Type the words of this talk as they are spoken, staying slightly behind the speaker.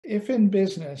if in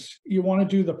business you want to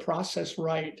do the process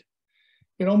right,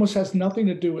 it almost has nothing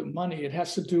to do with money. It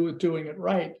has to do with doing it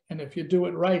right. And if you do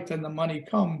it right, then the money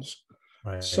comes.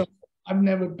 Right. So I've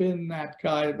never been that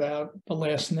guy about the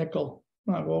last nickel.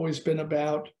 I've always been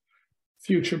about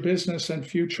future business and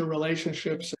future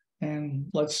relationships, and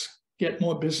let's get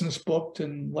more business booked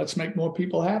and let's make more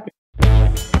people happy.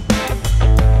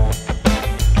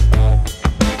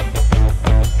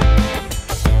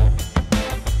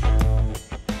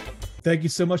 Thank you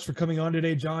so much for coming on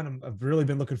today, John. I've really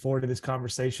been looking forward to this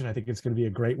conversation. I think it's going to be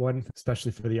a great one,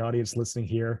 especially for the audience listening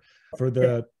here. For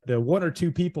the one or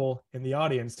two people in the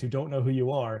audience who don't know who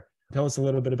you are, tell us a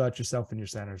little bit about yourself and your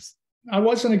centers. I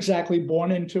wasn't exactly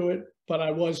born into it, but I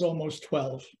was almost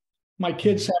 12. My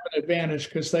kids have an advantage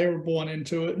because they were born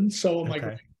into it, and so am my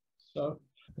grandkids. So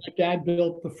my dad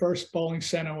built the first bowling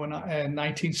center in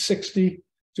 1960.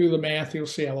 Do the math, you'll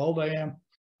see how old I am.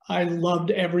 I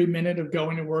loved every minute of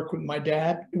going to work with my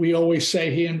dad. We always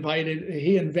say he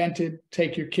invented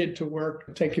take your kid to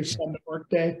work, take your son to work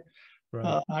day.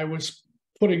 Right. I was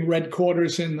putting red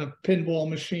quarters in the pinball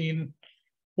machine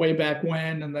way back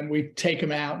when, and then we'd take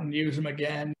them out and use them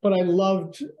again. But I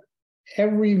loved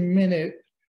every minute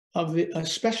of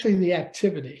especially the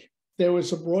activity. There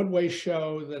was a Broadway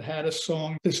show that had a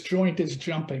song, "This Joint is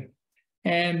Jumping,"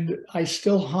 and I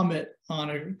still hum it on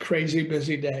a crazy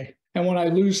busy day. And when I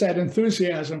lose that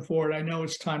enthusiasm for it, I know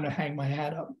it's time to hang my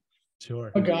hat up.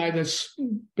 Sure. A guy that's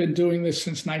been doing this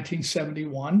since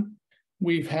 1971.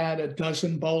 We've had a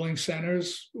dozen bowling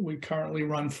centers. We currently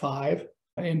run 5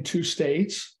 in 2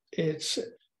 states. It's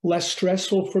less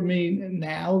stressful for me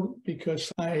now because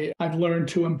I've learned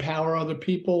to empower other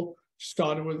people,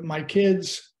 started with my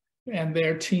kids and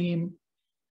their team.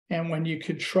 And when you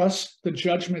could trust the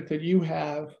judgment that you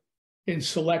have in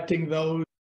selecting those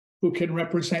who can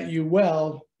represent you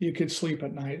well, you could sleep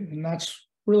at night. And that's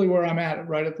really where I'm at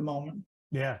right at the moment.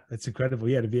 Yeah, that's incredible.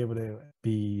 Yeah, to be able to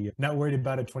be not worried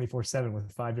about it 24/7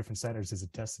 with 5 different centers is a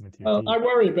testament to your team. I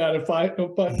worry about it,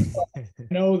 but I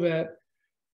know that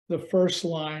the first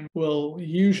line will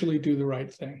usually do the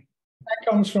right thing. That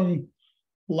comes from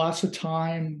lots of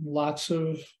time, lots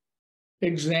of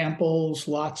examples,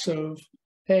 lots of,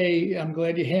 hey, I'm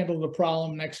glad you handled the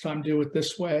problem. Next time, do it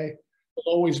this way.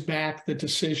 We'll always back the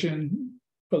decision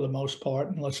for the most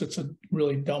part, unless it's a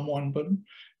really dumb one, but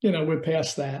we're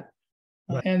past that.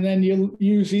 Right. And then you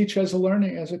use each as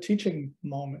a teaching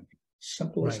moment.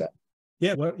 Simple as that.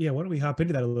 Yeah. Why don't we hop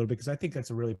into that a little bit? Because I think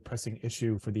that's a really pressing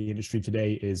issue for the industry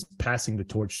today is passing the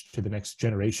torch to the next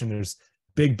generation. There's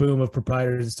a big boom of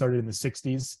proprietors that started in the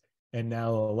 60s. And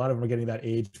now a lot of them are getting that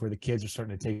age where the kids are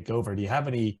starting to take over. Do you have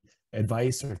any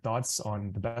advice or thoughts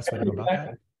on the best way to go about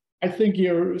that? I think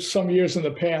some years in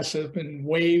the past have been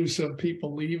waves of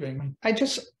people leaving.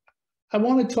 I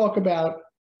want to talk about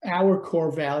our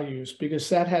core values because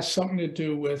that has something to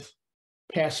do with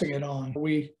passing it on.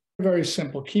 We're very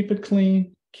simple. Keep it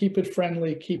clean, keep it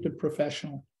friendly, keep it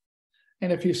professional.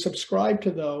 And if you subscribe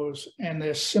to those and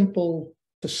they're simple,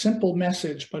 it's a simple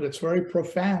message, but it's very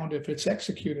profound if it's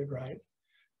executed right.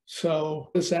 So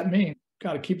what does that mean?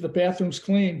 Got to keep the bathrooms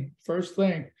clean. First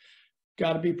thing,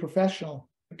 got to be professional.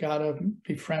 Got to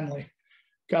be friendly,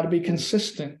 got to be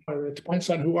consistent. It depends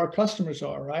on who our customers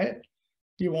are, right?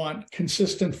 You want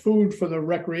consistent food for the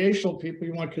recreational people.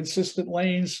 You want consistent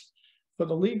lanes for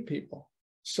the league people.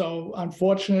 So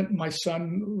unfortunate, my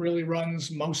son really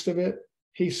runs most of it.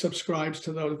 He subscribes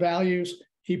to those values.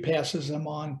 He passes them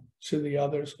on to the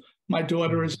others. My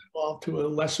daughter is involved to a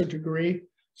lesser degree,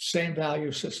 same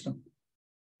value system.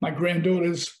 My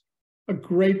granddaughter's a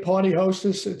great party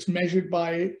hostess. It's measured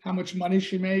by how much money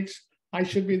she makes. I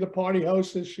should be the party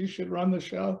hostess. She should run the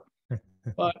show.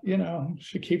 But,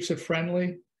 she keeps it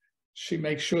friendly. She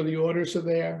makes sure the orders are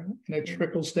there and it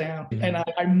trickles down. Mm-hmm. And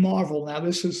I marvel now,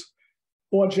 this is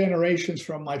 4 generations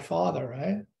from my father,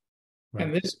 right?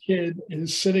 And this kid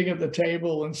is sitting at the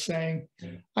table and saying,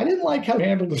 I didn't like how to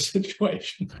handle the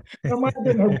situation. That might have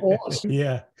been her boss.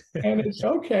 Yeah. And it's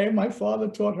okay. My father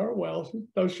taught her well,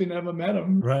 though she never met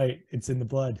him. Right. It's in the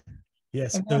blood.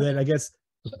 Yes. So then I guess.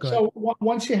 So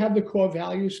once you have the core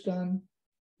values done,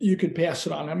 you could pass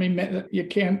it on. I mean, you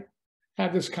can't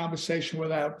have this conversation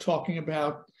without talking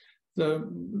about the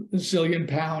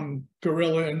zillion-pound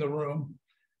gorilla in the room.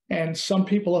 And some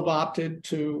people have opted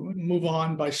to move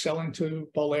on by selling to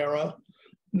Bolero.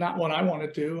 Not what I want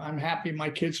to do. I'm happy my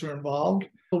kids are involved.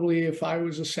 Probably if I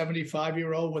was a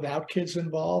 75-year-old without kids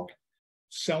involved,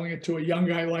 selling it to a young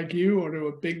guy like you or to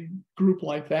a big group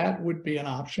like that would be an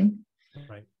option.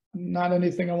 Right. Not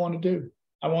anything I want to do.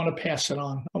 I want to pass it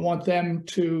on. I want them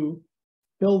to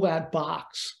fill that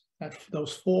box,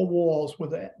 those 4 walls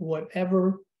with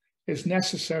whatever is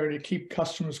necessary to keep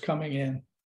customers coming in.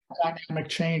 Dynamic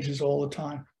changes all the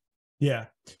time. Yeah.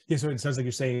 Yeah. So it sounds like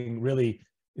you're saying really,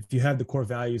 if you have the core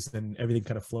values, then everything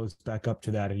kind of flows back up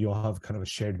to that and you'll have kind of a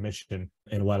shared mission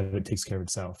and a lot of it takes care of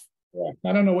itself. Yeah.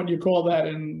 I don't know what you call that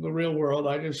in the real world.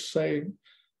 I just say,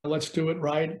 let's do it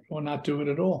right or not do it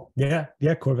at all. Yeah.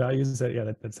 Yeah. Core values.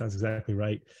 That sounds exactly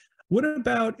right. What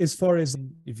about as far as,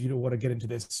 if you don't want to get into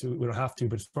this, we don't have to,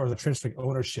 but as far as the transferring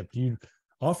ownership, do you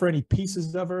offer any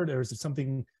pieces of it, or is it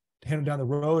something handed down the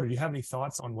road, or do you have any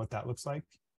thoughts on what that looks like?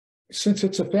 Since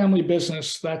it's a family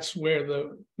business, that's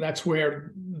where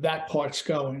that part's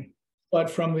going. But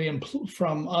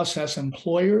from us as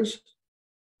employers,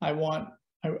 I want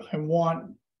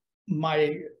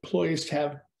my employees to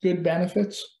have good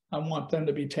benefits. I want them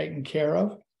to be taken care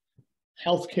of.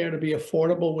 Healthcare to be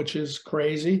affordable, which is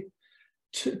crazy.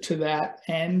 To that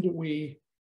end, we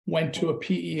went to a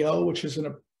PEO, which is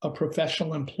a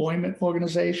professional employment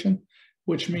organization,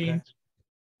 which means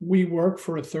we work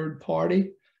for a third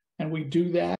party. And we do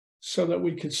that so that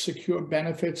we could secure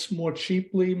benefits more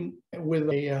cheaply with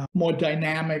a more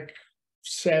dynamic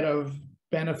set of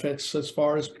benefits as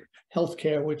far as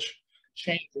healthcare, which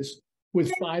changes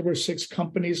with 5 or 6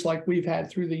 companies like we've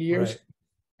had through the years. Right.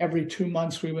 Every 2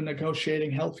 months, we were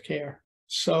negotiating healthcare.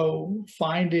 So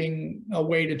finding a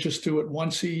way to just do it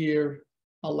once a year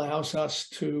allows us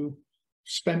to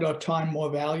spend our time more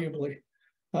valuably.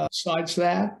 Besides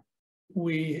that,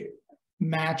 we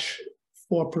match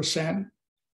 4%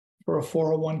 for a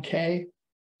 401k.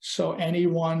 So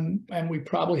anyone, and we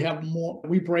probably have more,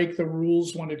 we break the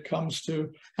rules when it comes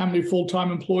to how many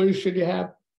full-time employees should you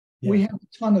have. Yeah. We have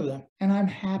a ton of them, and I'm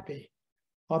happy.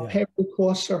 Our payroll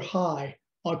costs are high.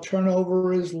 Our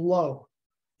turnover is low.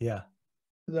 Yeah.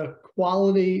 The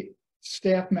quality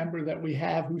staff member that we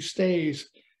have who stays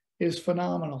is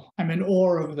phenomenal. I'm in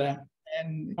awe of them,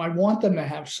 and I want them to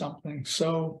have something.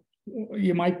 So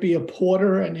you might be a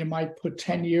porter and you might put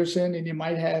 10 years in and you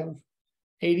might have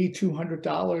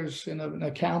 $8,200 in an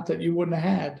account that you wouldn't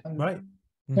have had. And right.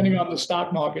 Depending on the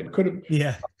stock market, could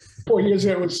have 4 years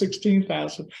ago it was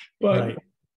 16,000. But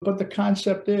the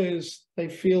concept is they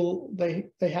feel they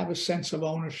have a sense of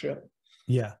ownership.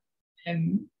 Yeah.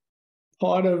 And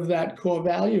part of that core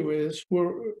value is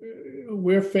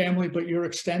we're family, but you're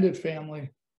extended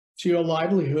family. It's your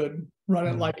livelihood. Run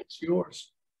it like it's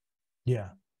yours. Yeah.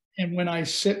 And when I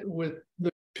sit with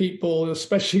the people,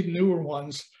 especially newer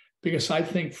ones, because I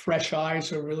think fresh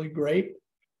eyes are really great,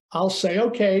 I'll say,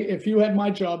 okay, if you had my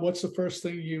job, what's the first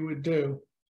thing you would do?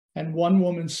 And one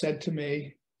woman said to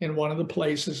me in one of the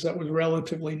places that was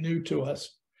relatively new to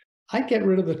us, I'd get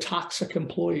rid of the toxic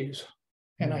employees.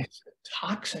 And I said,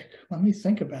 toxic? Let me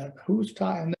think about it. Who's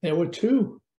toxic? And there were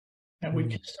 2. And we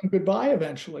kissed them goodbye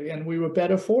eventually, and we were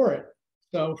better for it.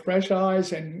 So fresh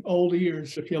eyes and old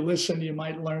ears. If you listen, you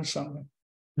might learn something.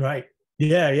 Right.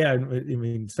 Yeah. Yeah. I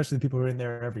mean, especially the people who are in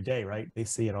there every day, right? They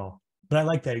see it all. But I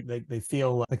like that they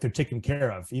feel like they're taken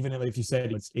care of. Even if you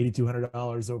said it's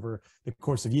 $8,200 over the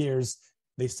course of years,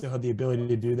 they still have the ability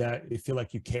to do that. They feel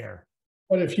like you care.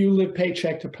 But if you live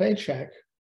paycheck to paycheck,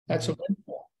 that's a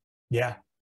windfall. Yeah.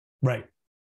 Right.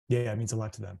 Yeah, it means a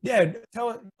lot to them. Yeah,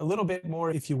 tell a little bit more,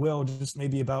 if you will, just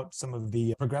maybe about some of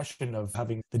the progression of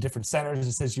having the different centers.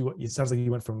 It says it sounds like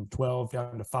you went from 12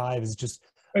 down to 5. Is it just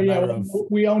a matter of...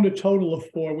 We owned a total of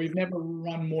 4. We've never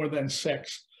run more than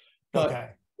 6.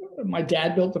 But my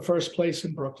dad built the first place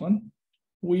in Brooklyn.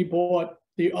 We bought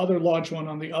the other large one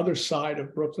on the other side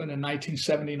of Brooklyn in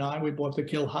 1979. We bought the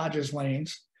Gil Hodges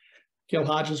lanes. Gil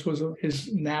Hodges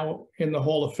is now in the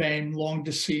Hall of Fame, long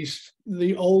deceased.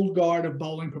 The old guard of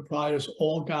bowling proprietors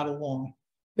all got along.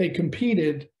 They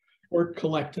competed, worked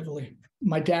collectively.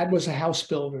 My dad was a house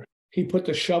builder. He put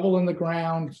the shovel in the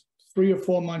ground 3 or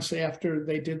 4 months after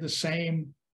they did the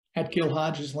same at Gil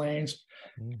Hodges lanes.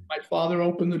 My father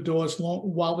opened the doors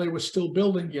while they were still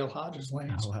building Gil Hodges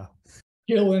lanes. Oh, wow.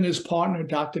 Gil and his partner,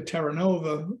 Dr.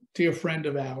 Terranova, dear friend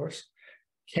of ours,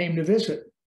 came to visit.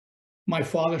 My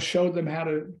father showed them how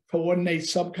to coordinate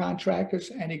subcontractors,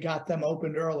 and he got them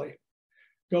opened early.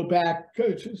 Go back,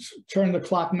 turn the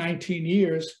clock 19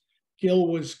 years. Gil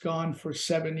was gone for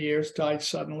 7 years, died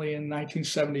suddenly in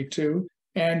 1972.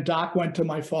 And Doc went to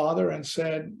my father and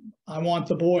said, I want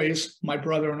the boys, my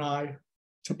brother and I,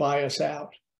 to buy us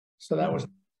out. So that was...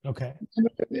 Okay.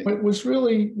 It was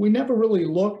really, we never really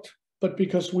looked, but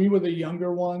because we were the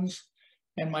younger ones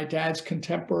and my dad's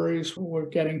contemporaries were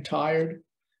getting tired,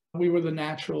 we were the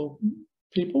natural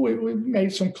people. We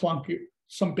made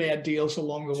some bad deals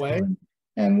along the way,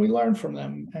 and we learned from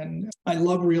them. And I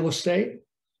love real estate.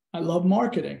 I love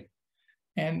marketing.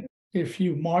 And if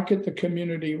you market the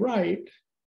community right,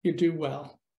 you do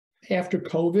well. After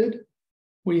COVID,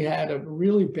 We had a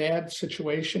really bad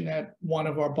situation at one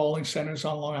of our bowling centers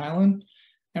on Long Island,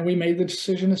 and we made the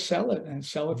decision to sell it and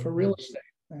sell it for real estate.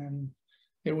 And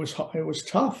it was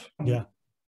tough. Yeah.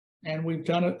 And we've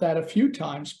done that a few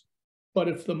times. But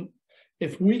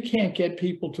if we can't get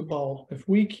people to bowl,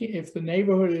 if the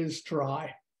neighborhood is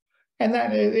dry, and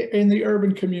that in the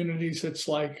urban communities, it's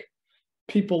like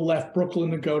people left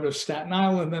Brooklyn to go to Staten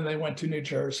Island, then they went to New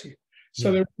Jersey.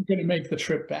 So they're going to make the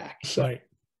trip back. So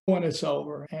when it's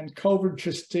over, and COVID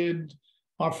just did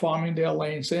our Farmingdale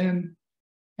lanes in,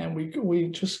 and we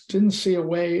just didn't see a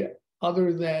way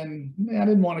other than, I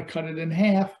didn't want to cut it in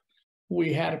half.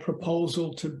 We had a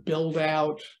proposal to build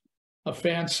out a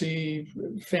fancy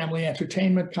family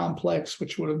entertainment complex,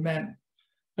 which would have meant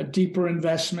a deeper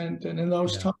investment. And in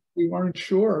those times, we weren't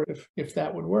sure if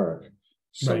that would work.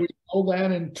 So we told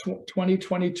that, and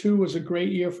 2022 was a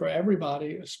great year for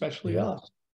everybody, especially us.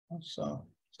 So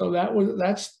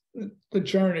that's the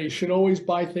journey. You should always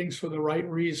buy things for the right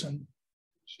reason.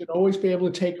 You should always be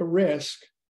able to take a risk,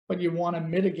 but you want to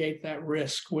mitigate that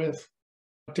risk with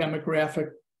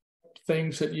demographic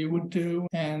things that you would do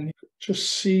and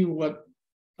just see what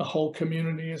the whole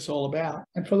community is all about.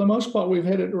 And for the most part, we've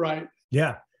hit it right.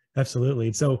 Yeah,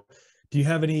 absolutely. So do you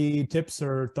have any tips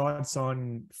or thoughts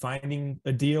on finding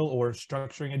a deal or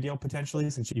structuring a deal potentially,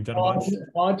 since you've done a bunch?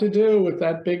 Hard to do with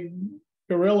that big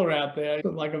gorilla out there,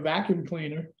 like a vacuum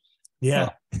cleaner. Yeah,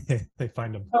 they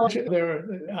find them.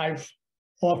 I've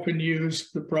often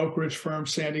used the brokerage firm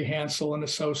Sandy Hansel and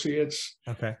Associates.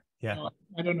 Okay, yeah.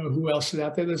 I don't know who else is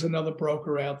out there. There's another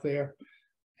broker out there.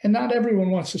 And not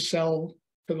everyone wants to sell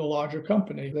to the larger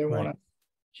company. They want to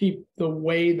keep the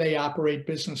way they operate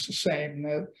business the same.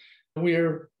 That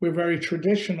we're very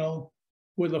traditional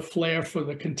with a flair for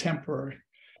the contemporary.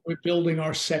 We're building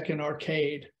our second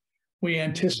arcade. We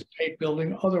anticipate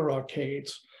building other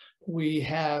arcades. We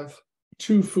have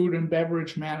 2 food and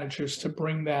beverage managers to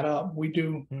bring that up. We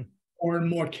do more and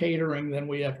more catering than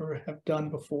we ever have done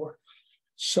before.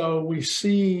 So we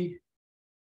see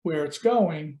where it's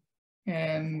going,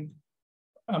 and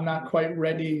I'm not quite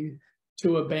ready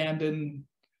to abandon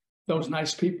those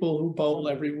nice people who bowl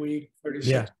every week.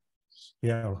 36.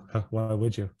 Yeah. Why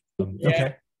would you?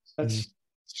 Okay. That's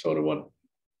sort of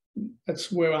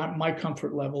that's where my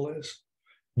comfort level is.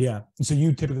 Yeah. So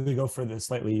you typically go for the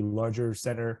slightly larger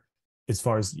center as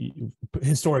far as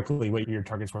historically what your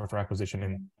targets were for acquisition,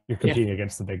 and you're competing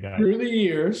against the big guy. Through the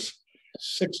years,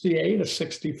 68, a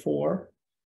 64.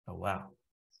 Oh, wow.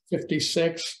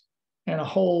 56, and a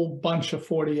whole bunch of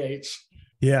 48s.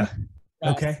 Yeah.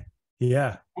 Okay.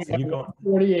 Yeah. So you go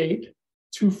 48,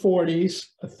 2 40s,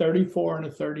 a 34, and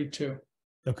a 32.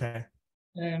 Okay.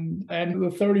 And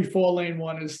the 34 lane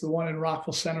one is the one in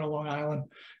Rockville Center, Long Island.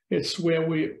 It's where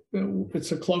it's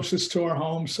the closest to our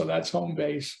home, so that's home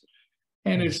base.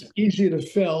 And it's easy to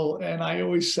fill. And I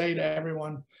always say to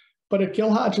everyone, but at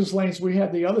Gil Hodges Lanes, we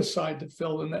have the other side to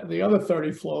fill, and the other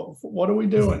 30 floor. What are we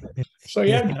doing? So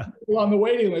on the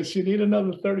waiting list, you need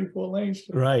another 34 lanes.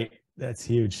 Right. That's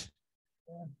huge.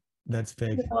 That's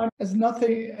big. There's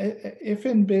nothing, if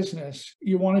in business,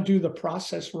 you want to do the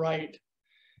process right,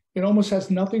 it almost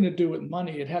has nothing to do with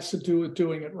money. It has to do with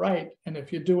doing it right. And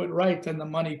if you do it right, then the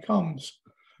money comes.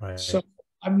 Right. So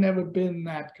I've never been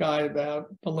that guy about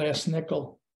the last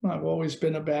nickel. I've always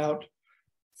been about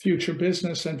future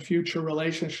business and future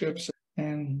relationships,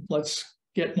 and let's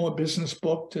get more business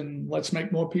booked and let's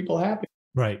make more people happy.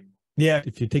 Right. Yeah.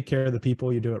 If you take care of the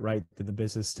people, you do it right, then the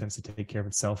business tends to take care of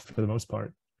itself for the most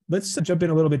part. Let's jump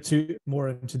in a little bit more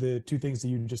into the 2 things that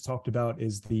you just talked about,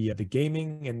 is the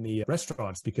gaming and the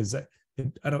restaurants, because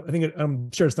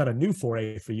I'm sure it's not a new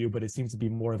foray for you, but it seems to be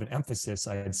more of an emphasis,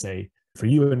 I'd say, for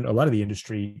you and a lot of the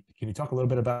industry. Can you talk a little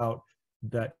bit about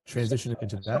that transition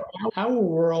into that? Our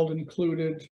world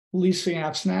included leasing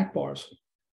out snack bars.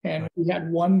 And we had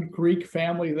one Greek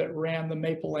family that ran the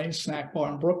Maple Lane snack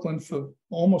bar in Brooklyn for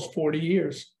almost 40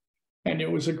 years. And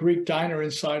it was a Greek diner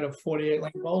inside of 48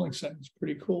 Lane Bowling Center. It's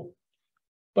pretty cool.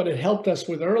 But it helped us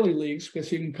with early leagues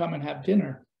because you can come and have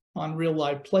dinner on real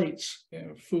live plates,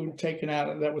 food taken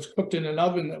out that was cooked in an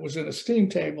oven that was in a steam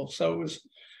table. So it was,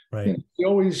 we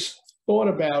always thought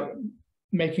about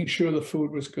making sure the food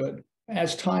was good.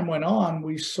 As time went on,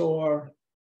 we saw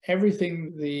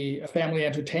everything the family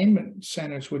entertainment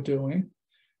centers were doing.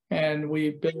 And we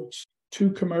built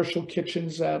 2 commercial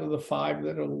kitchens out of the 5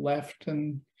 that are left.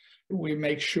 And we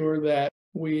make sure that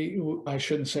we do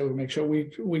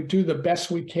the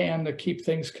best we can to keep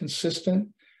things consistent.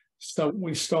 So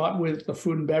we start with the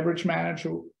food and beverage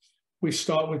manager. We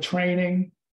start with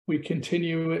training. We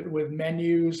continue it with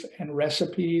menus and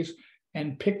recipes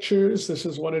and pictures. This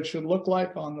is what it should look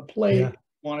like on the plate.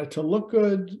 Want it to look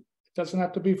good. It doesn't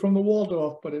have to be from the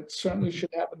Waldorf, but it certainly should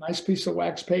have a nice piece of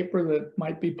wax paper that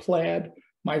might be plaid,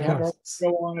 might have our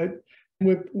logo on it.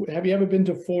 Have you ever been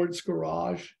to Ford's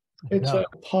Garage? It's a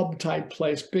pub type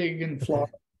place, big in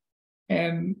Florida.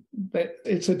 And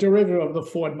it's a derivative of the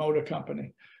Ford Motor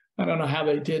Company. I don't know how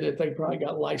they did it. They probably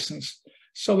got licensed.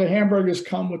 So the hamburgers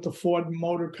come with the Ford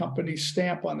Motor Company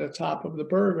stamp on the top of the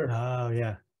burger. Oh,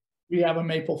 yeah. We have a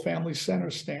Maple Family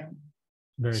Center stamp.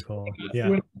 Very cool.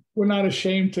 Yeah. We're not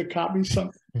ashamed to copy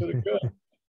something to the good.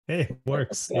 Hey, it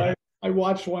works. Yeah. I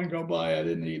watched one go by. I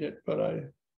didn't eat it,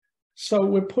 so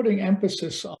we're putting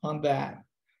emphasis on that.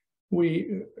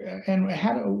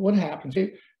 What happens?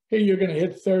 Hey, you're going to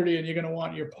hit 30 and you're going to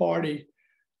want your party.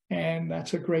 And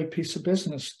that's a great piece of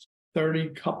business. 30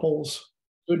 couples,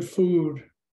 good food,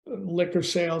 liquor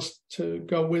sales to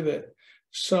go with it.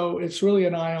 So it's really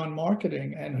an eye on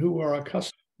marketing and who are our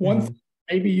customers. One thing,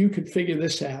 maybe you could figure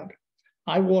this out.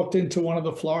 I walked into one of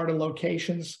the Florida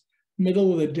locations,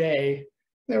 middle of the day.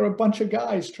 There were a bunch of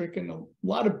guys drinking a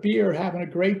lot of beer, having a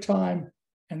great time.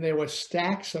 And there were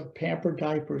stacks of Pamper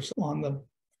diapers on the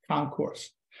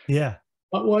concourse. Yeah.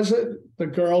 What was it? The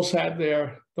girls had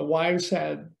the wives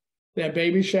had their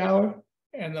baby shower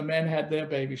and the men had their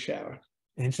baby shower.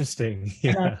 Interesting.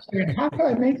 Yeah. And I'm saying, how can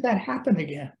I make that happen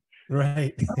again?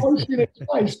 Right. I've only seen it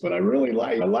twice, but I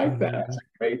like that. That's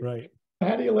great. Right.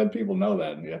 How do you let people know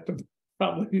that? And you have to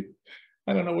probably,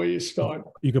 I don't know where you start.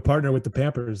 You could partner with the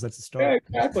Pampers. That's a start.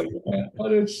 Yeah, exactly.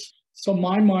 But so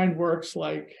my mind works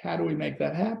like, how do we make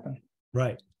that happen?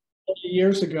 Right.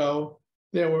 Years ago,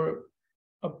 there were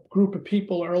a group of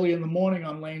people early in the morning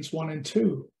on lanes 1 and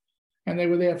 2, and they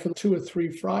were there for 2 or 3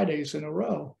 Fridays in a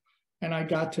row. And I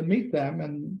got to meet them.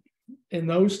 And in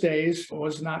those days, it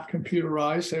was not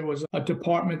computerized. There was a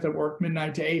department that worked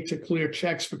midnight to 8 to clear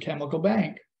checks for Chemical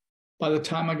Bank. By the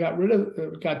time I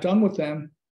got done with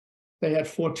them, they had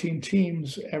 14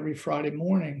 teams every Friday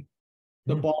morning.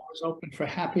 The bar was open for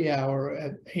happy hour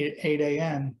at 8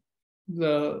 a.m.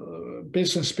 The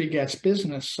business begets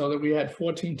business, so that we had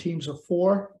 14 teams of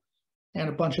 4, and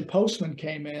a bunch of postmen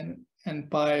came in. And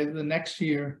by the next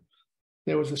year,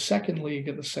 there was a second league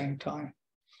at the same time.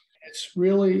 It's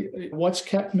really what's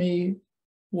kept me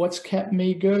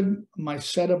good, my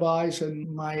set of eyes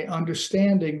and my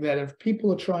understanding that if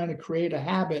people are trying to create a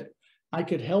habit, I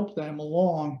could help them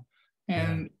along.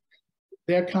 And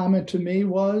their comment to me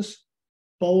was,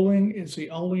 bowling is the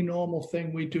only normal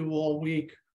thing we do all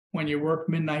week. When you work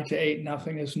midnight to 8,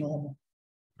 nothing is normal.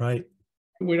 Right.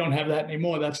 We don't have that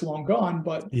anymore. That's long gone.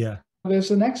 But yeah, there's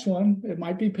the next one. It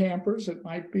might be Pampers. It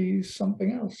might be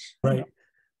something else. Right.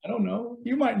 I don't know.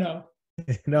 You might know.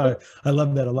 No, I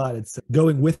love that a lot. It's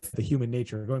going with the human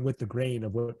nature, going with the grain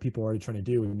of what people are already trying to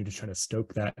do, and you're just trying to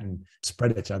stoke that and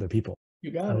spread it to other people.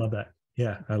 You got it. I love that.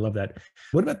 Yeah, I love that.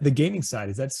 What about the gaming side?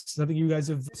 Is that something you guys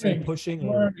have been pushing?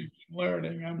 I'm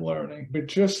learning. We're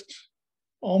just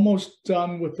almost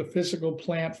done with the physical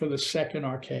plant for the second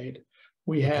arcade.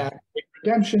 We have a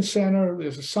redemption center.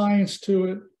 There's a science to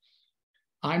it.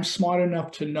 I'm smart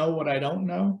enough to know what I don't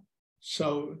know.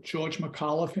 So George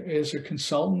McAuliffe is a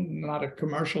consultant, not a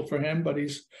commercial for him, but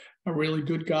he's a really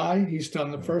good guy. He's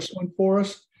done the first one for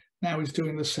us. Now he's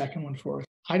doing the second one for us.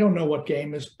 I don't know what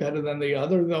game is better than the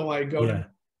other, though. I go to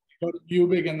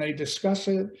Ubig and they discuss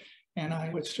it, and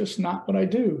it's just not what I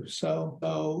do. So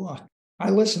I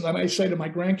listen and I say to my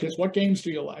grandkids, what games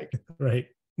do you like? Right.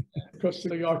 Because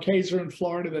the arcades are in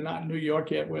Florida. They're not in New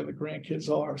York yet where the grandkids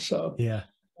are. So yeah,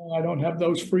 I don't have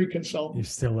those free consultants.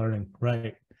 You're still learning.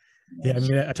 Right. Yeah. I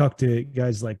mean, I talked to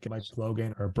guys like Mike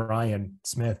Logan or Brian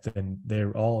Smith, and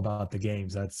they're all about the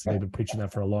games. They've been preaching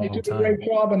that for a long time. They do a great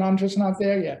job, and I'm just not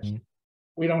there yet. Mm-hmm.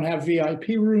 We don't have VIP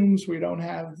rooms. We don't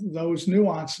have those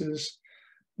nuances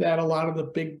that a lot of the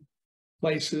big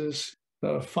places,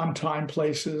 the fun time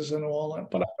places and all that.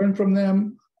 But I learn from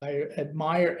them. I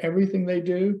admire everything they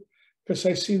do because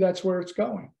I see that's where it's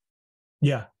going.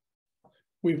 Yeah.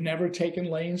 We've never taken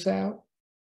lanes out.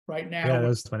 Right now. Yeah, that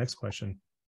was my next question.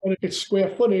 It's square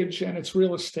footage and it's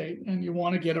real estate, and you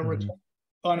want to get a return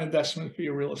on investment for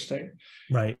your real estate.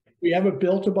 Right. We haven't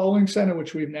built a bowling center,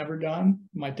 which we've never done.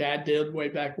 My dad did way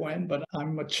back when, but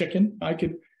I'm a chicken. I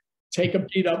could take a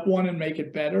beat up one and make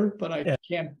it better, but I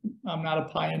can't. I'm not a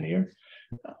pioneer.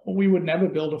 We would never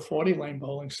build a 40-lane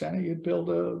bowling center. You'd build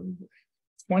a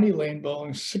 20-lane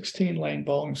bowling, 16-lane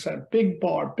bowling center, big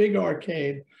bar, big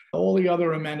arcade, all the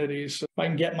other amenities. If I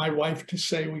can get my wife to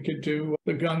say we could do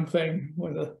the gun thing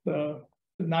with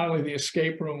not only the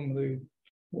escape room,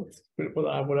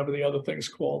 whatever the other thing's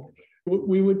called,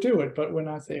 we would do it, but we're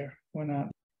not there. We're not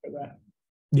for that.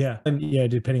 Yeah. And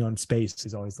depending on space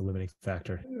is always the limiting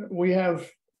factor. We have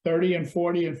 30 and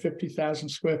 40 and 50,000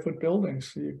 square foot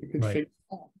buildings. So you could Right. figure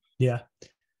it out. Yeah.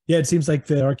 Yeah. It seems like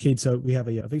the arcade. So we have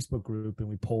a Facebook group, and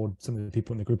we polled some of the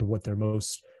people in the group of what their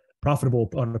most profitable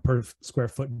on a per square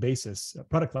foot basis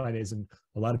product line is. And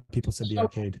a lot of people said the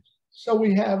arcade. So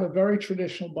we have a very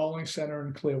traditional bowling center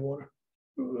in Clearwater.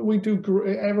 We do,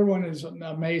 everyone is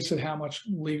amazed at how much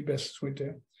league business we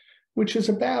do, which is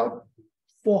about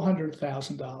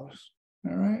 $400,000. All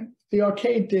right. The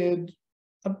arcade did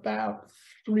about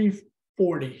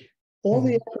 340. All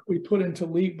the effort we put into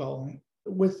league bowling,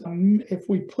 if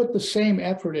we put the same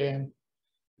effort in,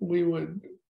 we would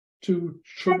do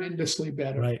tremendously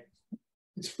better. Right.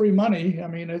 It's free money. I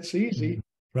mean, it's easy.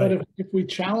 Right. But if we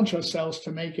challenge ourselves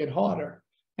to make it harder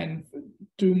and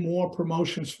do more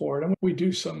promotions for it, and we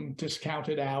do some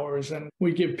discounted hours, and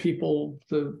we give people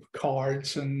the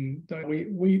cards, and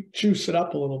we juice it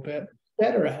up a little bit,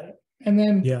 better at it. And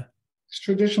then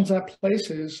traditionals at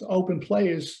places, open play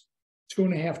is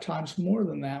 2.5 times more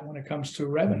than that when it comes to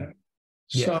revenue.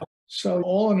 So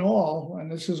all in all,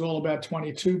 and this is all about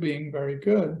 22 being very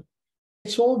good,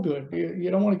 it's all good. You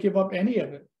don't want to give up any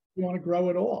of it. You want to grow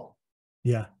it all.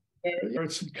 Yeah.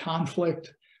 It's in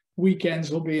conflict.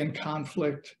 Weekends will be in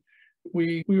conflict.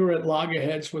 We were at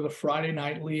loggerheads with a Friday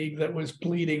night league that was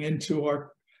bleeding into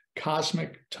our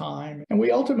cosmic time. And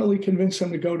we ultimately convinced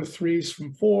them to go to 3s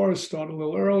from 4s, start a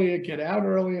little earlier, get out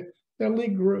earlier. Their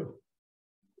league grew.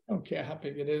 I don't care how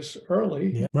big it is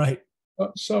early. Yeah. Right.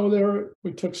 So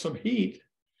we took some heat.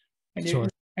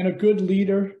 And, and a good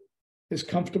leader is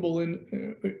comfortable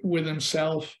with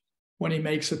himself when he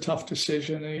makes a tough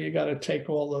decision, and you got to take I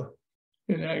got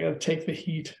to take the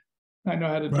heat. I know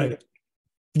how to do it.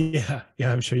 Yeah.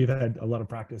 Yeah. I'm sure you've had a lot of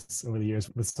practice over the years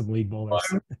with some league bowlers.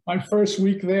 My first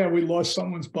week there, we lost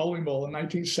someone's bowling ball in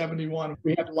 1971.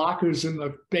 We had lockers in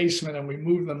the basement, and we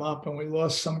moved them up, and we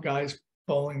lost some guy's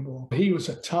bowling ball. He was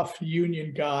a tough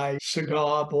union guy,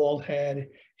 cigar, bald head.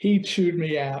 He chewed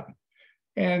me out.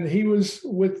 And he was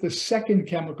with the second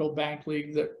Chemical Bank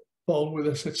League that bowled with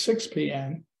us at 6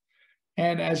 p.m.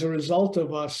 And as a result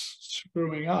of us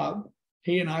screwing up,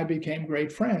 he and I became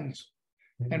great friends.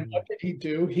 And what did he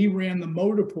do? He ran the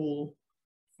motor pool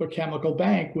for Chemical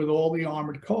Bank with all the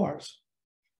armored cars.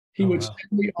 He would send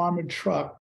the armored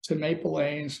truck to Maple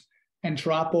Lanes and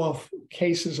drop off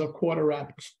cases of quarter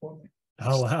wrappers for me.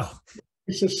 Oh, wow.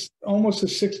 It's just almost a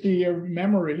 60-year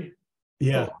memory.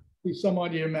 Yeah. Some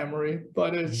odd year memory,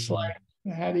 but it's like,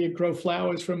 how do you grow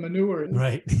flowers from manure?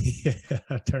 Right.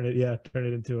 Turn it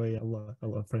into a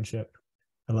love friendship.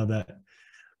 I love that.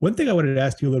 One thing I wanted to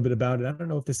ask you a little bit about, and I don't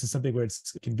know if this is something where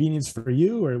it's convenience for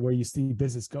you or where you see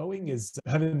business going, is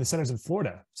having the centers in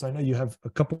Florida. So I know you have a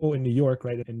couple in New York,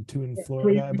 right? And 2 in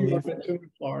Florida, I believe. 2 in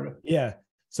Florida. Yeah.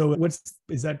 So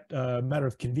is that a matter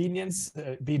of convenience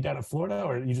being down in Florida,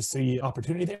 or you just see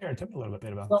opportunity there? Tell me a little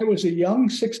bit about that. I was a young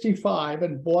 65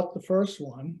 and bought the first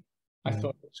one. I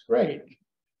thought it was great.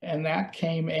 And that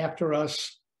came after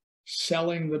us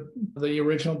selling the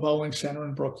original bowling center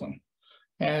in Brooklyn.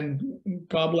 And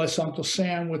God bless Uncle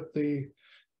Sam with the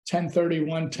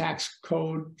 1031 tax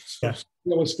code,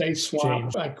 real estate swap.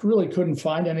 Change. I really couldn't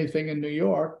find anything in New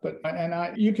York,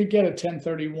 you could get a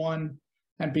 1031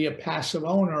 and be a passive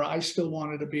owner. I still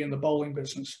wanted to be in the bowling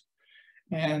business.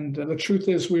 And the truth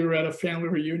is, we were at a family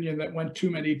reunion that went too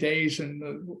many days in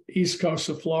the East Coast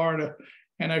of Florida.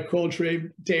 And I called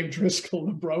Dave Driscoll,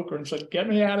 the broker, and said, "Get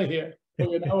me out of here."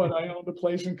 Well, you know what? I owned a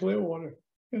place in Clearwater.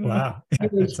 Wow.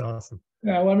 That's awesome.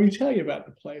 Now, let me tell you about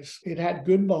the place. It had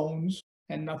good bones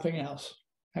and nothing else.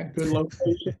 Had good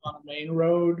location on a main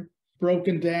road,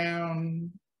 broken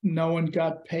down. No one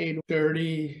got paid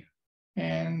dirty.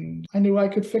 And I knew I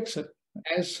could fix it.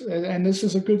 And this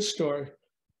is a good story.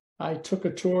 I took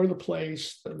a tour of the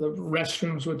place. The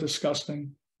restrooms were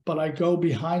disgusting, but I go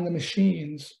behind the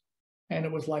machines and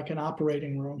it was like an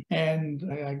operating room. And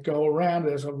I go around,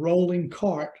 there's a rolling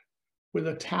cart with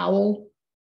a towel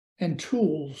and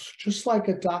tools, just like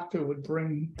a doctor would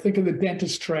bring. Think of the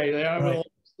dentist tray. They have all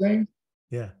these things.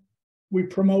 Yeah. We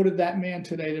promoted that man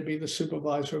today to be the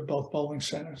supervisor of both bowling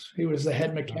centers. He was the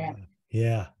head mechanic.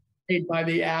 Yeah. Paid by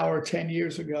the hour 10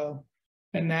 years ago.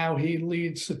 And now he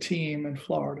leads the team in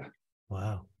Florida.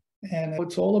 Wow. And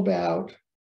it's all about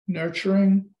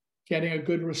nurturing, getting a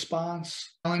good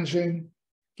response, challenging,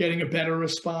 getting a better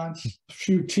response, a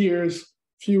few tears,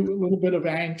 a little bit of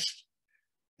angst.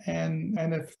 And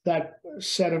if that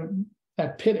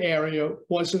pit area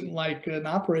wasn't like an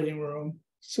operating room,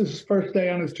 this is his first day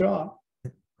on his job.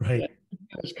 Right.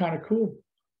 It's kind of cool.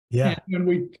 Yeah.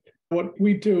 And what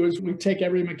we do is we take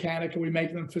every mechanic and we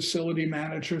make them facility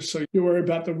managers. So you worry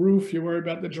about the roof, you worry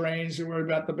about the drains, you worry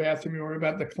about the bathroom, you worry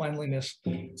about the cleanliness.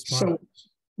 Smart.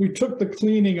 we took the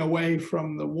cleaning away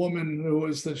from the woman who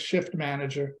was the shift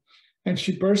manager, and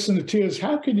she burst into tears.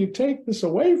 How can you take this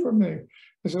away from me?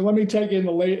 I said, let me take you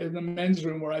in the men's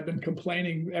room where I've been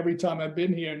complaining every time I've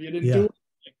been here, and you didn't do it.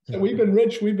 So we've been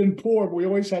rich, we've been poor. We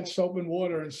always had soap and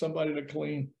water and somebody to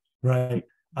clean. Right.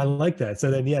 I like that.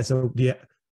 So then,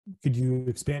 could you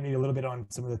expand a little bit on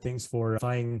some of the things for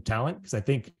finding talent? Because I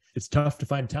think it's tough to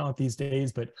find talent these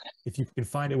days, but if you can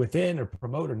find it within or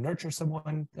promote or nurture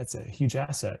someone, that's a huge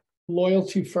asset.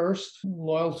 Loyalty first,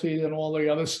 loyalty and all the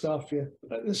other stuff.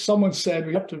 Someone said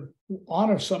we have to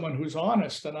honor someone who's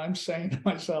honest. And I'm saying to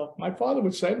myself, my father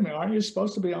would say to me, aren't you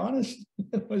supposed to be honest?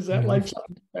 Was that like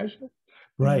something special?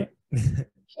 Right.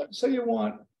 So you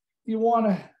want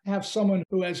to have someone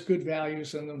who has good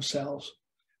values in themselves,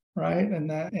 right? And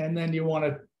then you want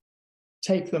to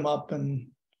take them up and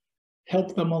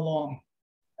help them along.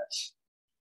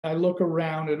 I look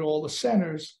around at all the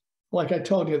centers. Like I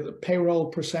told you, the payroll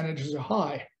percentages are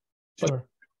high, but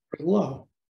low.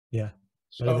 Yeah,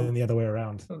 better than the other way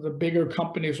around. The bigger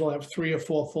companies will have 3 or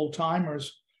 4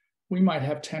 full-timers. We might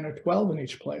have 10 or 12 in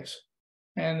each place.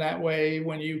 And that way,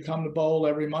 when you come to bowl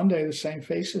every Monday, the same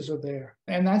faces are there.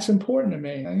 And that's important to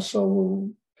me. And so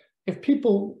if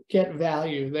people get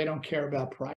value, they don't care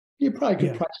about price. You probably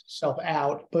could price yourself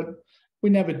out, but we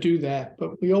never do that.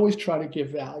 But we always try to give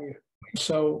value.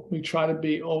 So we try to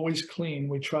be always clean.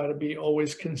 We try to be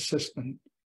always consistent.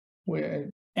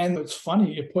 And it's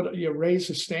funny, you raise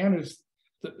the standards.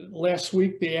 Last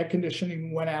week, the air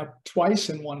conditioning went out twice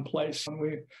in one place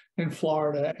in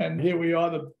Florida. And here we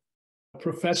are,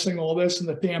 professing all this, and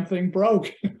the damn thing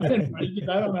broke. I don't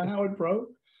know how it broke.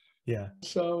 Yeah.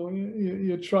 So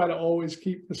you try to always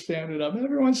keep the standard up. And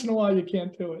every once in a while, you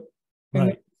can't do it. Right.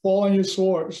 And fall on your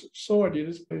sword. You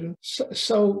just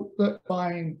so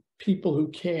find people who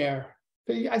care.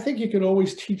 I think you could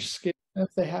always teach skills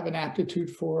if they have an aptitude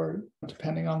for it,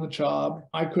 depending on the job.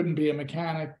 I couldn't be a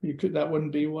mechanic. That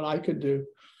wouldn't be what I could do.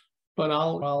 But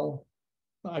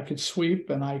I could sweep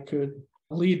and I could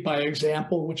lead by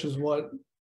example, which is what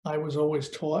I was always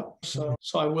taught. So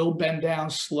I will bend down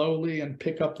slowly and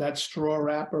pick up that straw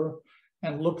wrapper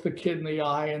and look the kid in the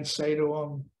eye and say to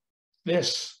him,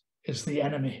 this is the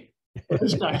enemy.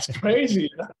 This guy's crazy.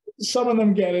 Some of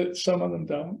them get it, some of them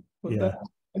don't. But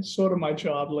that's sort of my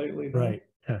job lately. Right.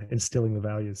 Instilling the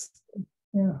values.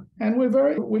 Yeah. And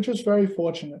we're just very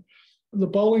fortunate. The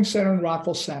bowling center in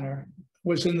Rockville Center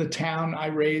was in the town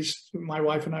my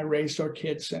wife and I raised our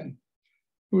kids in.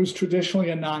 It was traditionally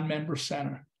a non-member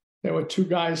center. There were 2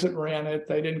 guys that ran it.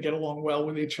 They didn't get along well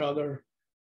with each other.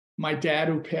 My dad,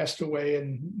 who passed away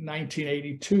in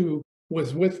 1982,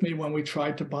 was with me when we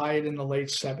tried to buy it in the late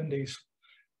 70s.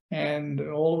 And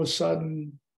all of a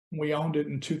sudden, we owned it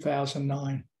in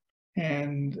 2009.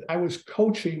 And I was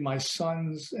coaching my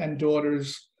sons and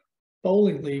daughters'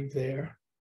 bowling league there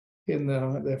in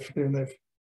their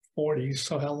 40s.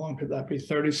 So how long could that be?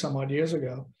 30 some odd years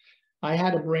ago. I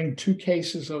had to bring 2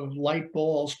 cases of light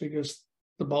balls because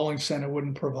the bowling center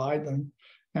wouldn't provide them.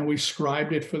 And we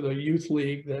scribed it for the youth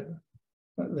league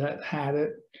that had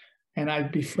it. And I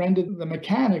befriended the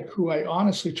mechanic who I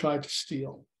honestly tried to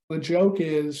steal. The joke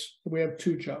is, we have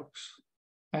 2 jokes.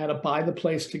 I had to buy the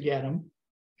place to get him,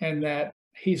 and that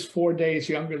he's 4 days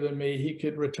younger than me. He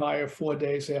could retire 4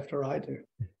 days after I do.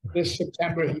 This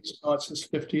September, he starts his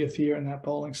 50th year in that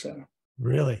bowling center.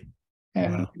 Really?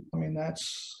 And wow. I mean,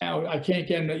 now I can't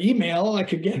get an email. I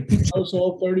could get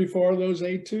all 34 of those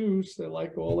A2s. They're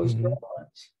like all his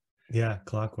girlfriends. Yeah,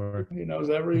 clockwork. He knows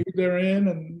who they're in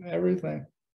and everything.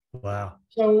 Wow.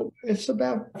 So it's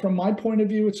about, from my point of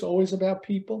view, it's always about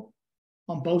people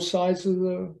on both sides of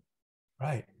the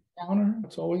counter.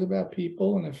 It's always about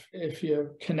people. And if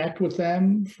you connect with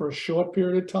them for a short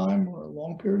period of time or a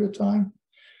long period of time,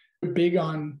 we're big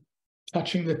on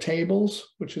touching the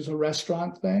tables, which is a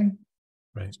restaurant thing.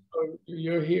 Right. So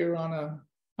you're here on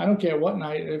I don't care what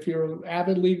night, if you're an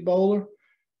avid league bowler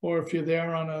or if you're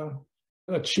there on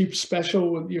a cheap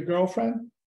special with your girlfriend,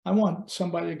 I want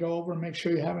somebody to go over and make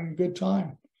sure you're having a good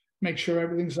time, make sure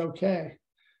everything's okay.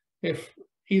 If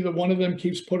either one of them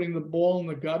keeps putting the ball in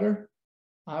the gutter,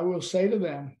 I will say to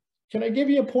them, can I give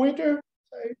you a pointer?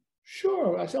 Say,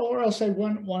 sure. Or I'll say,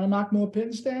 want to knock more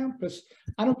pins down? Because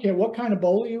I don't care what kind of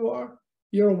bowler you are.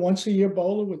 You're a once-a-year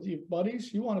bowler with your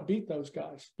buddies. You want to beat those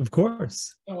guys. Of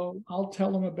course. So I'll tell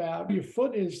them about your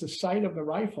foot is the sight of the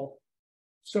rifle.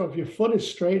 So if your foot is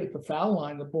straight at the foul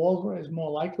line, the ball is more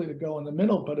likely to go in the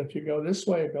middle. But if you go this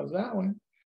way, it goes that way.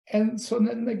 And so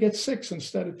then they get 6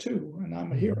 instead of 2, and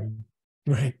I'm a hero.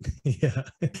 Right. Yeah.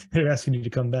 They're asking you to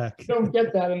come back. You don't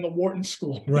get that in the Wharton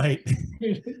School. Right.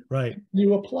 Right.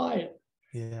 You apply it.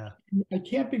 Yeah. I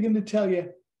can't begin to tell you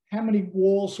how many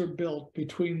walls are built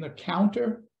between the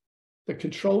counter, the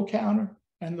control counter,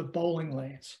 and the bowling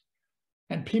lanes.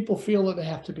 And people feel that they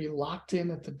have to be locked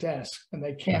in at the desk and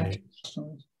they can't. Right.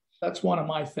 That's one of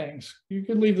my things. You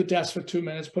can leave the desk for 2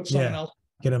 minutes, put someone else.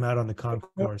 Get them out on the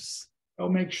concourse. They'll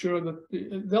make sure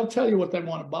that they'll tell you what they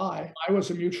want to buy. I was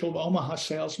a Mutual of Omaha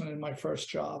salesman in my first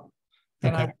job.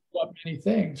 And I bought many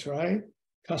things, right?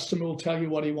 Customer will tell you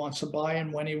what he wants to buy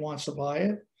and when he wants to buy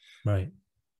it. Right.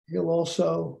 There's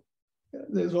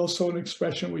also an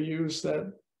expression we use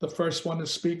that the first one to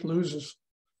speak loses.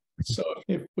 So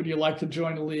would you like to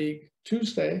join a league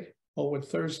Tuesday, or would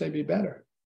Thursday be better,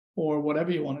 or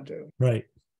whatever you want to do? Right.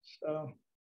 So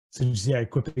just,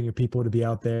 equipping your people to be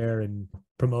out there and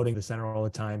promoting the center all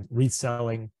the time,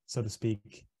 reselling, so to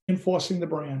speak. Enforcing the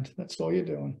brand. That's all you're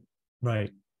doing.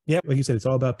 Right. Yeah. Like you said, it's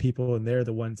all about people, and they're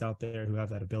the ones out there who have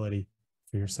that ability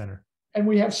for your center. And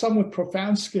we have some with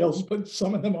profound skills, but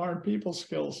some of them aren't people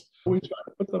skills. We try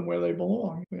to put them where they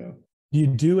belong. Yeah. Do you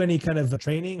do any kind of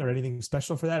training or anything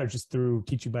special for that, or just through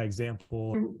teaching by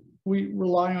example? We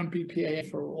rely on BPA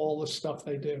for all the stuff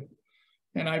they do.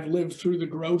 And I've lived through the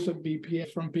growth of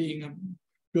BPA from being a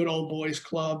good old boys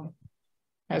club.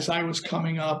 As I was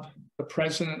coming up, the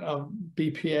president of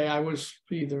BPA, I was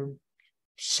either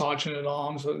sergeant at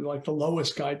arms or like the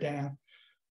lowest guy down.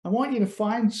 I want you to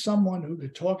find someone who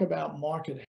could talk about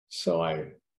marketing. So I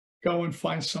go and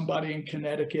find somebody in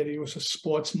Connecticut. He was a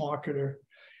sports marketer.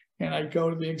 And I go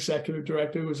to the executive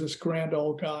director, who was this grand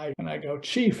old guy, and I go,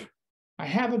 Chief, I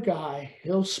have a guy.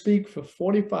 He'll speak for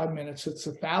 45 minutes. It's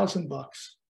 $1,000.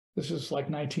 This is like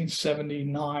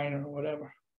 1979 or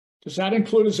whatever. Does that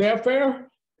include his airfare?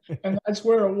 And that's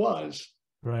where it was.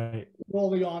 Right. All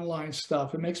the online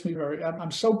stuff. It makes me I'm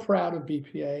so proud of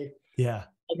BPA. Yeah.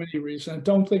 For many reasons. I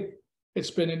don't think it's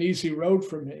been an easy road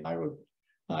for me.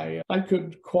 I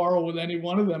could quarrel with any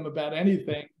one of them about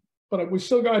anything, but we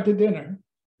still got to dinner.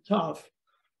 Tough,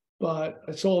 but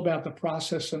it's all about the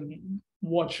process and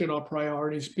what should our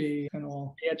priorities be and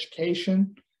all. The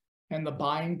education and the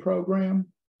buying program,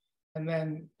 and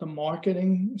then the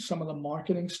marketing, some of the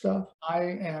marketing stuff.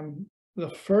 The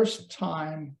first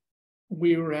time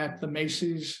we were at the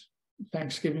Macy's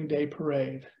Thanksgiving Day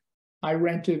Parade, I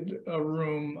rented a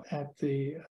room at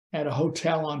a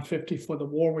hotel on 50 for the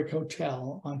Warwick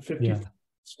Hotel on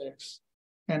 56.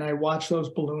 And I watched those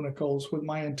balloonicles with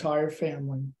my entire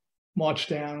family march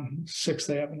down 6th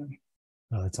Avenue.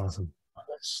 Oh, that's awesome.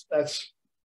 That's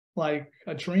like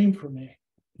a dream for me.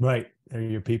 Right. They're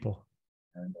your people.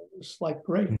 And it was like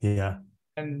great. Yeah.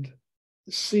 And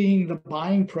seeing the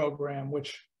buying program,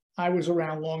 which I was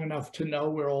around long enough to know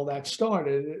where all that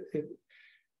started.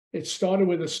 It started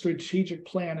with a strategic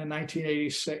plan in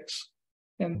 1986.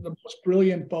 And the most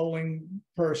brilliant bowling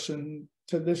person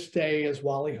to this day is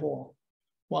Wally Hall.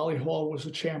 Wally Hall was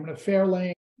the chairman of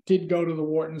Fairlane, did go to the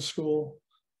Wharton School,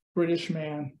 British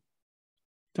man,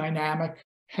 dynamic,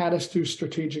 had us do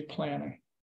strategic planning.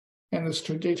 And the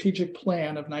strategic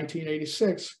plan of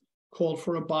 1986 called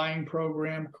for a buying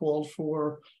program, called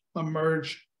for a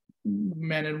merged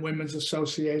men and women's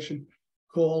association,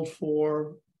 called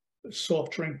for a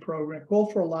soft drink program,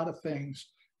 called for a lot of things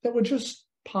that were just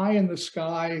pie in the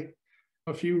sky.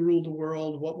 If you ruled the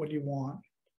world, what would you want?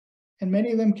 And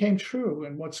many of them came true.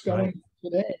 And what's going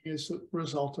on today is the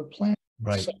result of planning.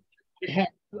 Right. So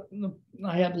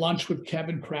I had lunch with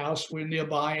Kevin Krause. We're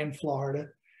nearby in Florida.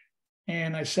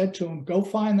 And I said to him, go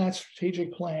find that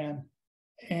strategic plan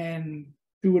and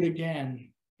do it again,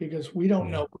 because we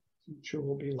don't know what the future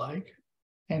will be like.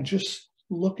 And just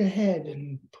look ahead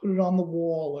and put it on the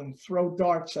wall and throw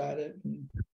darts at it.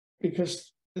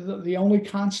 Because the only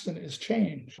constant is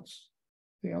change. It's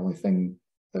the only thing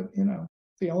that,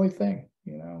 the only thing,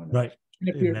 Right. And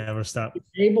if you're never stop.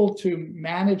 able to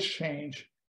manage change,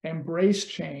 embrace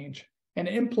change, and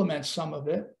implement some of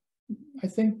it, I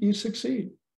think you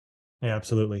succeed. Yeah,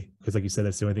 absolutely. Because like you said,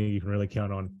 that's the only thing you can really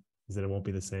count on, is that it won't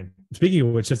be the same. Speaking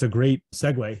of which, just a great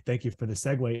segue. Thank you for the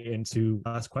segue into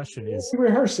last question is. We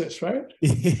rehearse this, right?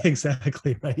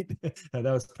 Exactly, right. That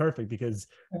was perfect, because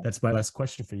that's my last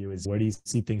question for you is, where do you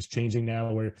see things changing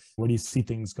now? Where do you see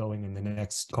things going in the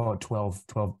next, call it 12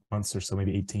 months or so,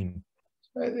 maybe 18?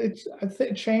 I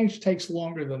think change takes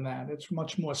longer than that. It's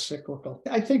much more cyclical.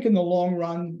 I think in the long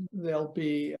run, there'll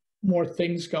be more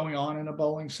things going on in a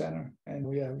bowling center, and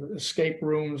we have escape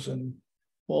rooms and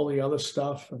all the other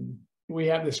stuff. And we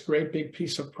have this great big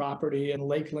piece of property in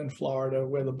Lakeland, Florida,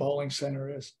 where the bowling center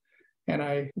is.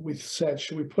 And we said,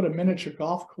 should we put a miniature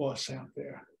golf course out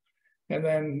there? And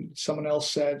then someone else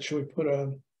said, should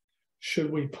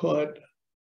we put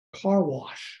car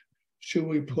wash? Should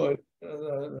we put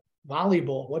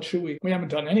volleyball. What should we haven't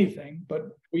done anything, but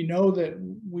we know that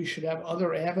we should have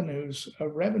other avenues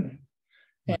of revenue.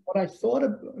 And what I thought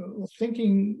of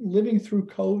thinking, living through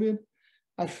COVID,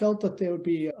 I felt that there would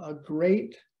be a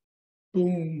great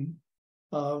boom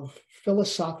of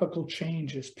philosophical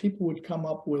changes. People would come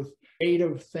up with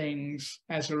creative things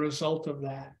as a result of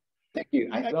that.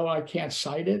 Though I can't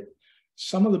cite it,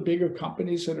 some of the bigger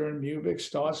companies that are in music,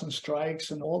 Stars and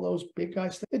Strikes and all those big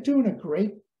guys, they're doing a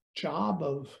great job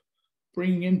of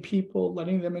bringing in people,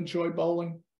 letting them enjoy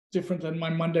bowling, different than my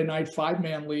Monday night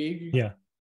 5-man league. Yeah,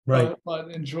 right.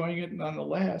 But enjoying it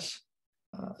nonetheless.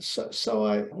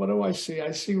 What do I see?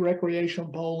 I see recreational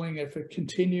bowling. If it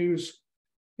continues,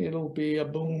 it'll be a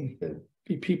boom. It'll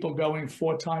be people going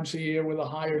 4 times a year with a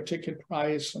higher ticket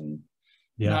price and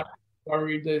not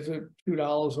worried there's a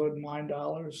 $2 or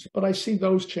 $9. But I see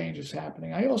those changes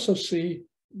happening. I also see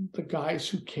the guys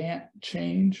who can't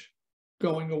change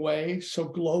going away. So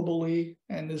globally,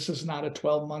 and this is not a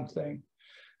 12-month thing,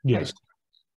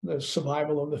 the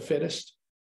survival of the fittest,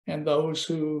 and those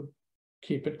who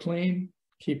keep it clean,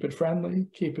 keep it friendly,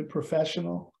 keep it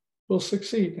professional will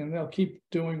succeed, and they'll keep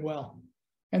doing well.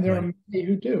 And there are many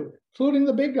who do, including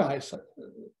the big guys.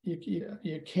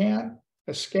 You can't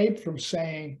escape from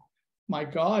saying, my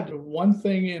God, one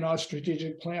thing in our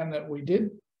strategic plan that we did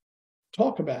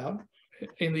talk about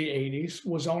in the 80s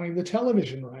was owning the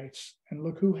television rights. And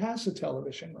look who has the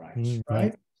television rights,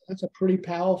 right? That's a pretty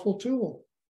powerful tool.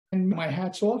 And my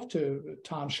hat's off to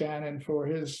Tom Shannon for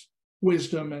his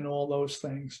wisdom and all those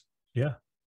things. Yeah.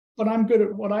 But I'm good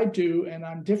at what I do, and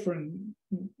I'm different.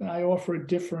 I offer a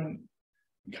different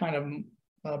kind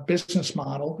of business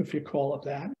model, if you call it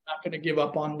that. I'm not going to give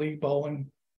up on league bowling.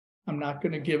 I'm not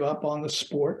going to give up on the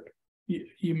sport.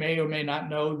 You may or may not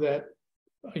know that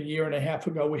a year and a half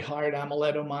ago, we hired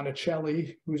Amuleto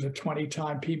Monticelli, who's a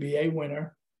 20-time PBA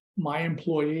winner, my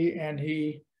employee, and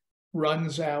he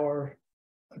runs our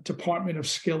Department of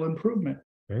Skill Improvement.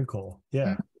 Very cool.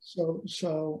 Yeah.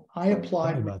 So I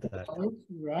applied about that.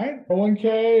 Right?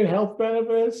 401k, health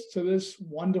benefits to this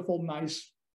wonderful,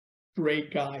 nice,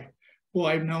 great guy who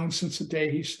I've known since the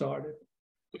day he started.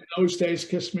 In those days,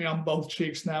 kissed me on both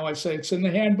cheeks. Now I say it's in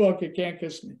the handbook, you can't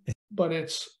kiss me. But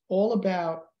it's all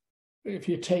about, if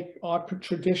you take our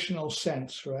traditional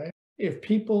sense, right? If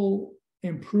people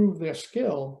improve their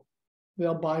skill,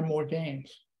 they'll buy more games.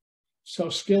 So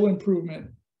skill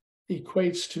improvement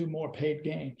equates to more paid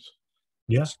games.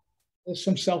 Yes. There's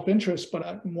some self-interest,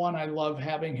 but one, I love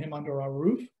having him under our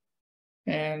roof.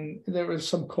 And there is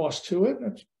some cost to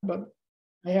it, but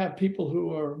I have people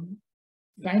who are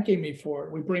thanking me for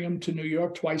it. We bring them to New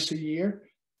York twice a year.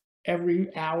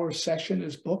 Every hour session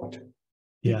is booked.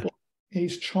 Yeah.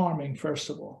 He's charming, first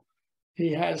of all.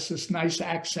 He has this nice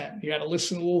accent. You got to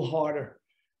listen a little harder,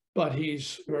 but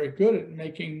he's very good at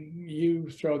making you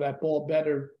throw that ball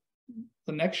better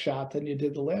the next shot than you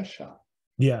did the last shot.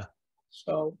 Yeah.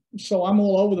 So I'm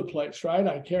all over the place, right?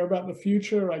 I care about the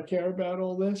future. I care about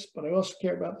all this, but I also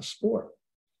care about the sport.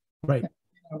 Right.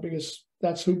 Because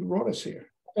that's who brought us here.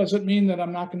 Doesn't mean that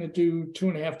I'm not going to do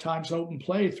 2.5 times open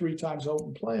play, 3 times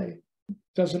open play.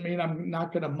 Doesn't mean I'm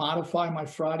not going to modify my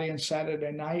Friday and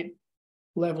Saturday night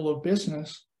level of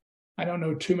business. I don't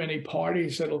know too many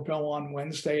parties that'll go on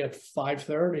Wednesday at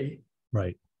 5:30.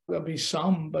 Right. There'll be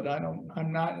some, but our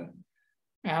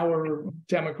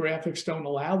demographics don't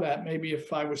allow that. Maybe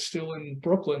if I was still in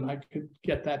Brooklyn, I could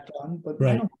get that done, but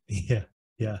right. Yeah.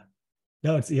 Yeah.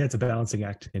 No, it's a balancing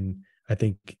act. And I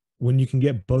think when you can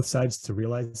get both sides to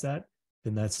realize that,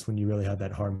 then that's when you really have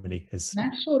that harmony. That's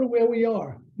sort of where we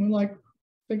are. We're like,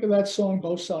 think of that song,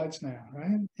 Both Sides Now,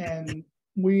 right? And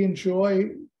we enjoy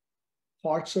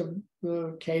parts of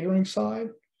the catering side,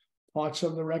 parts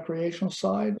of the recreational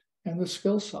side, and the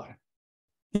skill side.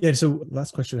 Yeah. So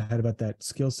last question I had about that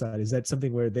skill side, is that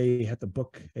something where they have to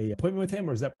book an appointment with him,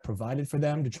 or is that provided for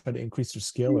them to try to increase their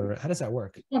skill, or how does that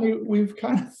work? Funny,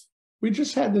 we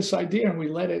just had this idea and we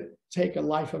let it take a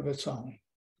life of its own.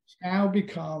 It's now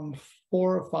become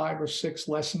 4 or 5 or 6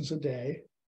 lessons a day.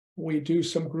 We do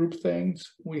some group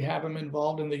things. We have him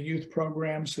involved in the youth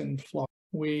programs in Florida.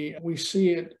 We see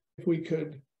it, if we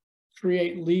could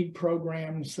create league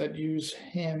programs that use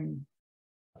him,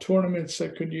 tournaments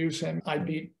that could use him. I'd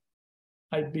beat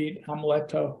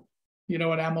Amuleto. You know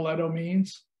what Amuleto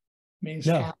means? Means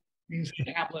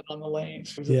Hamlet on the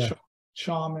lanes. He's a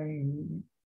charming,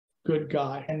 good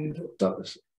guy. And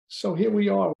so here we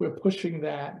are. We're pushing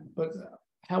that. But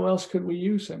how else could we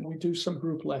use him? We do some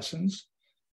group lessons,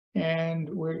 and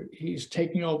he's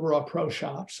taking over our pro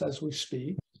shops as we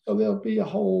speak. So there'll be a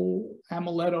whole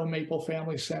Amuleto Maple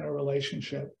Family Center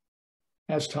relationship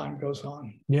as time goes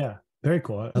on. Yeah. Very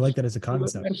cool. I like that as a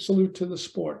concept. A salute to the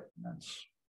sport.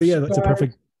 Yeah, that's a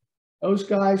perfect. Those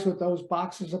guys with those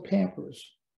boxes of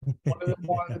Pampers, one of them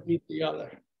wanted to beat the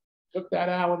other. Took that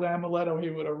out with Amaletto, he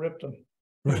would have ripped them.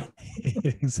 Right.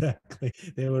 Exactly.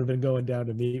 They would have been going down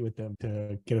to meet with them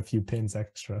to get a few pins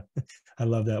extra. I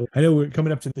love that. I know we're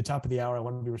coming up to the top of the hour. I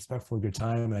want to be respectful of your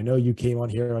time. And I know you came on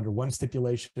here under one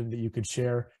stipulation that you could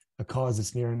share a cause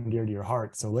that's near and dear to your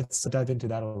heart. So let's dive into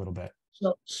that a little bit.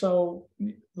 So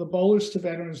the Bowlers to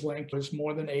Veterans Link is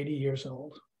more than 80 years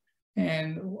old.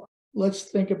 And let's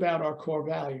think about our core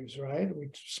values, right? We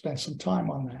spent some time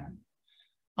on that.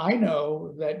 I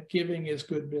know that giving is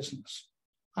good business.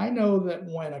 I know that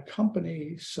when a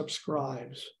company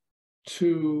subscribes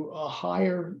to a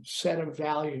higher set of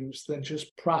values than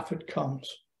just profit comes,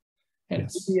 and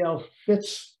yes. BBL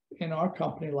fits in our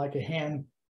company like a hand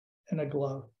in a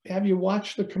glove. Have you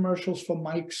watched the commercials for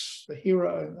Mike's, the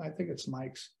Hero, I think it's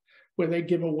Mike's, where they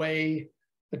give away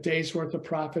a day's worth of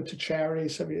profit to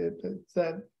charities? Have you,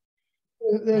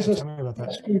 there's a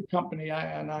fast food company,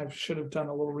 and I should have done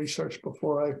a little research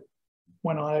before I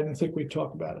went on. I didn't think we'd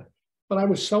talk about it. But I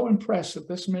was so impressed that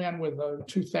this man with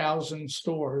 2,000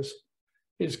 stores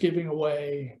is giving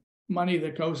away money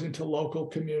that goes into local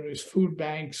communities, food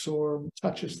banks or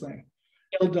Touches thing.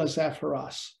 He does that for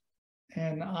us.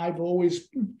 And I've always,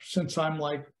 since I'm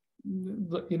like,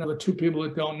 the two people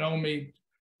that don't know me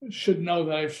should know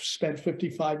that I've spent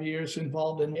 55 years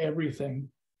involved in everything.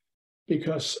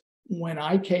 Because when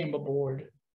I came aboard,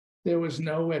 there was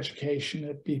no education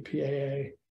at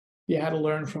BPAA. You had to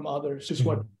learn from others, is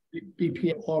what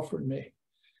BPA offered me.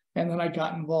 And then I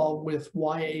got involved with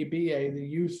YABA, the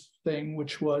youth thing,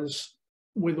 which was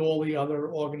with all the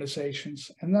other organizations.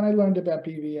 And then I learned about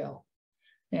BVL.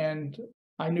 And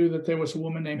I knew that there was a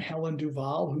woman named Helen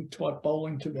Duval who taught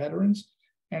bowling to veterans.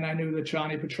 And I knew that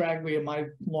Johnny Petraglia, my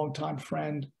longtime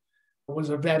friend, was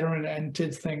a veteran and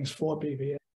did things for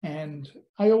BVL. And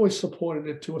I always supported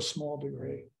it to a small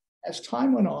degree. As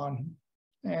time went on,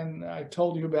 and I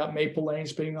told you about Maple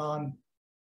Lanes being on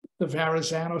the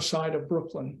Verrazano side of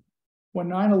Brooklyn. When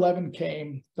 9/11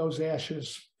 came, those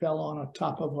ashes fell on the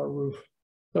top of our roof.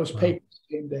 Those papers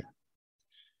came down.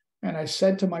 And I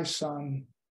said to my son,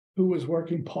 who was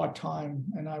working part-time,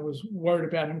 and I was worried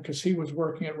about him because he was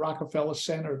working at Rockefeller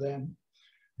Center then.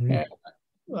 And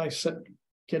I said,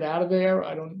 get out of there.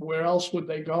 Where else would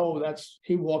they go?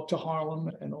 He walked to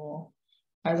Harlem and all.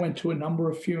 I went to a number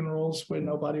of funerals where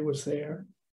nobody was there.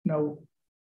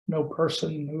 No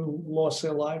person who lost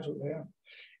their lives was there.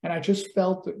 And I just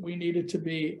felt that we needed to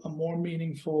be a more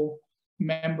meaningful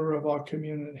member of our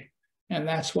community. And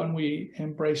that's when we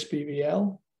embraced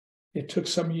BVL. It took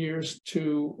some years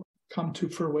to come to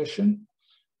fruition.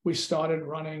 We started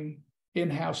running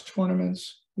in-house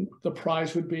tournaments. The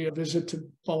prize would be a visit to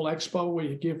Bowl Expo where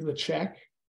you give the check.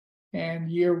 And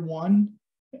year one,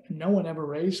 no one ever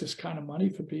raised this kind of money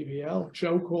for BVL.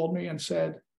 Joe called me and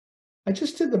said, I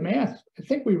just did the math. I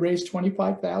think we raised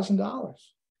 $25,000.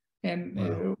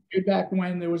 And back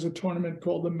when there was a tournament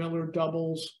called the Miller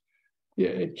Doubles,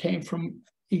 it came from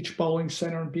each bowling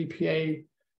center, and BPA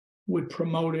would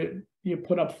promote it. You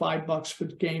put up $5 for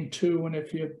game 2, and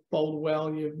if you bowled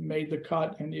well, you made the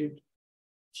cut, and you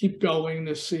keep going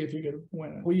to see if you could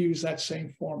win. We use that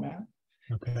same format.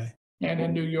 Okay. And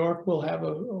in New York, we'll have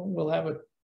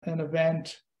an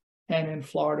event. And in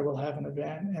Florida, we'll have an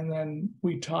event. And then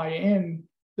we tie in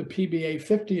the PBA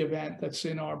 50 event that's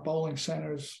in our bowling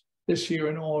centers this year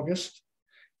in August.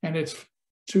 And it's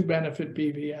to benefit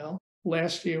BVL.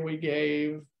 Last year, we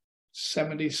gave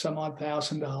 $70-some-odd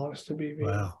thousand to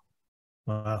BVL.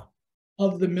 Wow.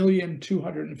 Of the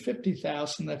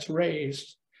 $1,250,000 that's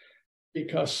raised,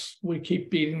 because we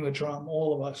keep beating the drum,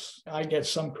 all of us. I get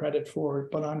some credit for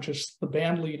it, but I'm just the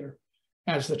band leader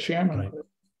as the chairman of it.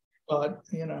 But,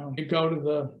 you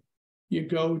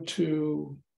go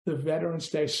to the Veterans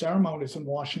Day ceremonies in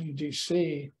Washington,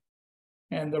 D.C.,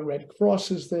 and the Red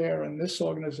Cross is there, and this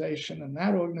organization and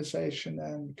that organization,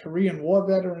 and Korean War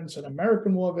veterans and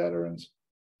American War veterans,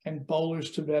 and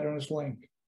Bowlers to Veterans Link.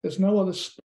 There's no other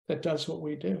that does what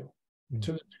we do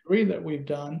to the degree that we've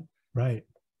done, right?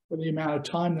 For the amount of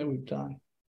time that we've done.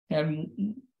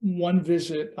 And one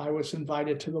visit, I was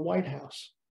invited to the White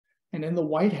House, and in the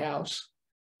White House,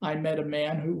 I met a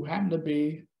man who happened to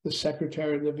be the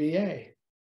secretary of the VA.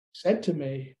 Said to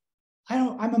me,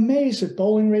 I'm amazed that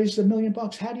bowling raised $1 million.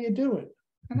 How do you do it?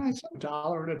 And I said,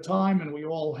 $1 at a time, and we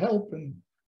all help. And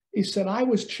he said, I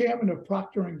was chairman of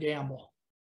Procter & Gamble.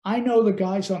 I know the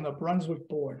guys on the Brunswick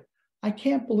board. I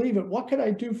can't believe it. What could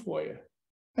I do for you?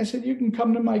 I said, you can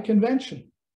come to my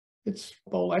convention. It's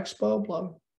Bowl Expo,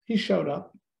 blah. He showed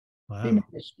up. Wow. He made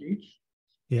a speech.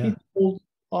 Yeah. He told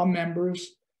our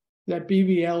members that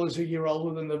BVL is a year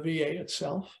older than the VA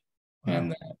itself, Wow.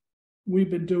 and that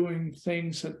we've been doing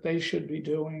things that they should be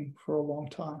doing for a long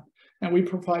time. And we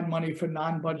provide money for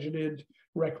non-budgeted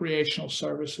recreational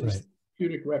services, Right.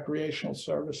 therapeutic recreational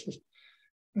services.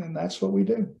 And that's what we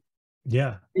do.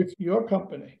 Yeah. If your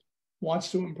company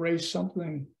wants to embrace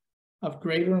something of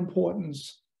greater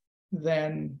importance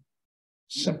than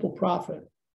simple profit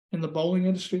in the bowling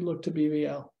industry, look to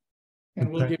BVL.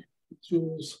 And we'll Okay. give you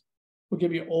tools. We'll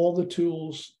give you all the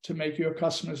tools to make your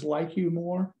customers like you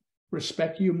more,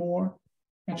 respect you more,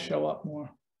 and show up more.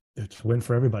 It's a win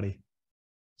for everybody.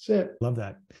 That's it. Love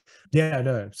that. Yeah,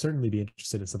 no, I'd certainly be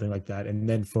interested in something like that. And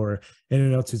then for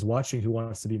anyone else who's watching who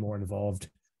wants to be more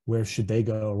involved, where should they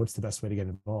go? Or what's the best way to get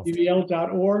involved?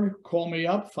 BVL.org. Call me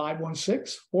up,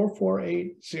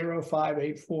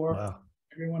 516-448-0584. Wow.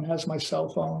 Everyone has my cell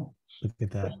phone. Look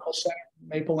at that. Rockville Center,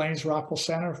 Maple Lanes, Rockville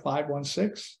Center,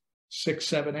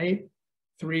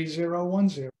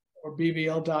 516-678-3010. Or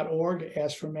BVL.org.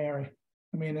 Ask for Mary.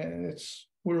 I mean,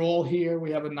 we're all here. We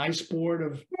have a nice board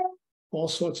of all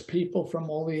sorts of people from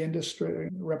all the industry,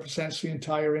 represents the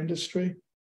entire industry.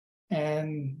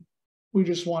 And we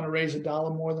just want to raise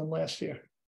 $1 more than last year.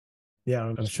 Yeah,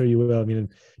 I'm sure you will. I mean,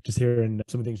 just hearing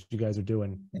some of the things you guys are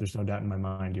doing, there's no doubt in my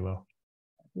mind you will.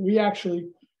 We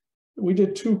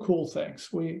did two cool things.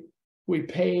 We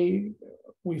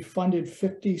funded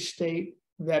 50 state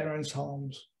veterans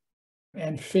homes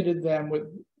and fitted them with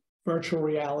virtual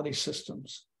reality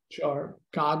systems, which are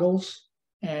goggles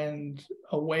and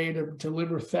a way to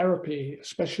deliver therapy,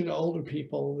 especially to older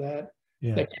people that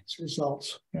gets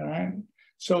results. You know?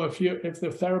 So if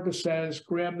the therapist says,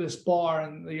 grab this bar,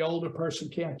 and the older person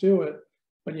can't do it,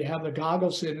 but you have the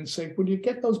goggles in and say, would you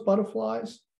get those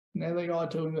butterflies? And there they are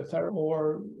doing the therapy,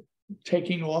 or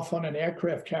taking off on an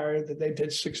aircraft carrier that they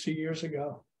did 60 years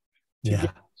ago to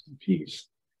get some peace.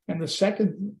 And the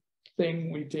second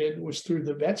thing we did was through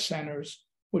the vet centers,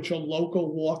 which are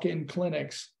local walk-in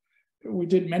clinics. We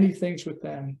did many things with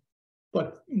them,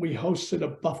 but we hosted a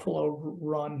buffalo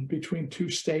run between two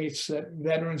states that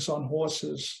veterans on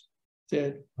horses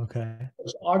did. Okay.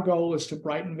 Our goal is to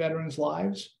brighten veterans'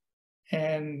 lives.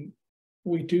 And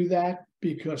we do that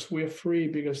because we're free,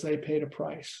 because they paid a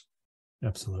price.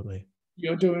 Absolutely.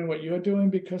 You're doing what you're doing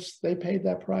because they paid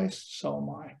that price. So am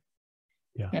I.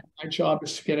 Yeah. And my job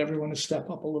is to get everyone to step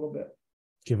up a little bit.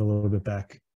 Give a little bit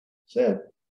back. That's it.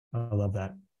 I love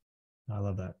that. I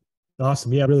love that.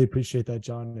 Awesome. Yeah, I really appreciate that,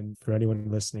 John. And for anyone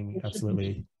listening,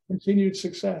 absolutely. Continued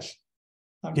success.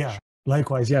 Yeah,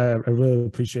 likewise. Yeah, I really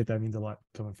appreciate that. It means a lot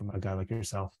coming from a guy like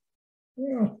yourself.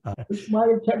 Yeah, it might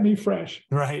have kept me fresh.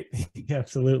 Right. Yeah,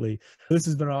 absolutely. This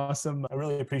has been awesome. I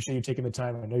really appreciate you taking the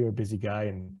time. I know you're a busy guy,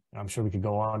 and I'm sure we could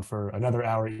go on for another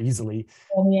hour easily.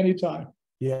 Call me anytime.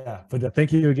 Yeah, but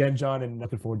thank you again, John, and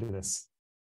looking forward to this.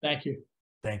 Thank you.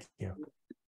 Thank you.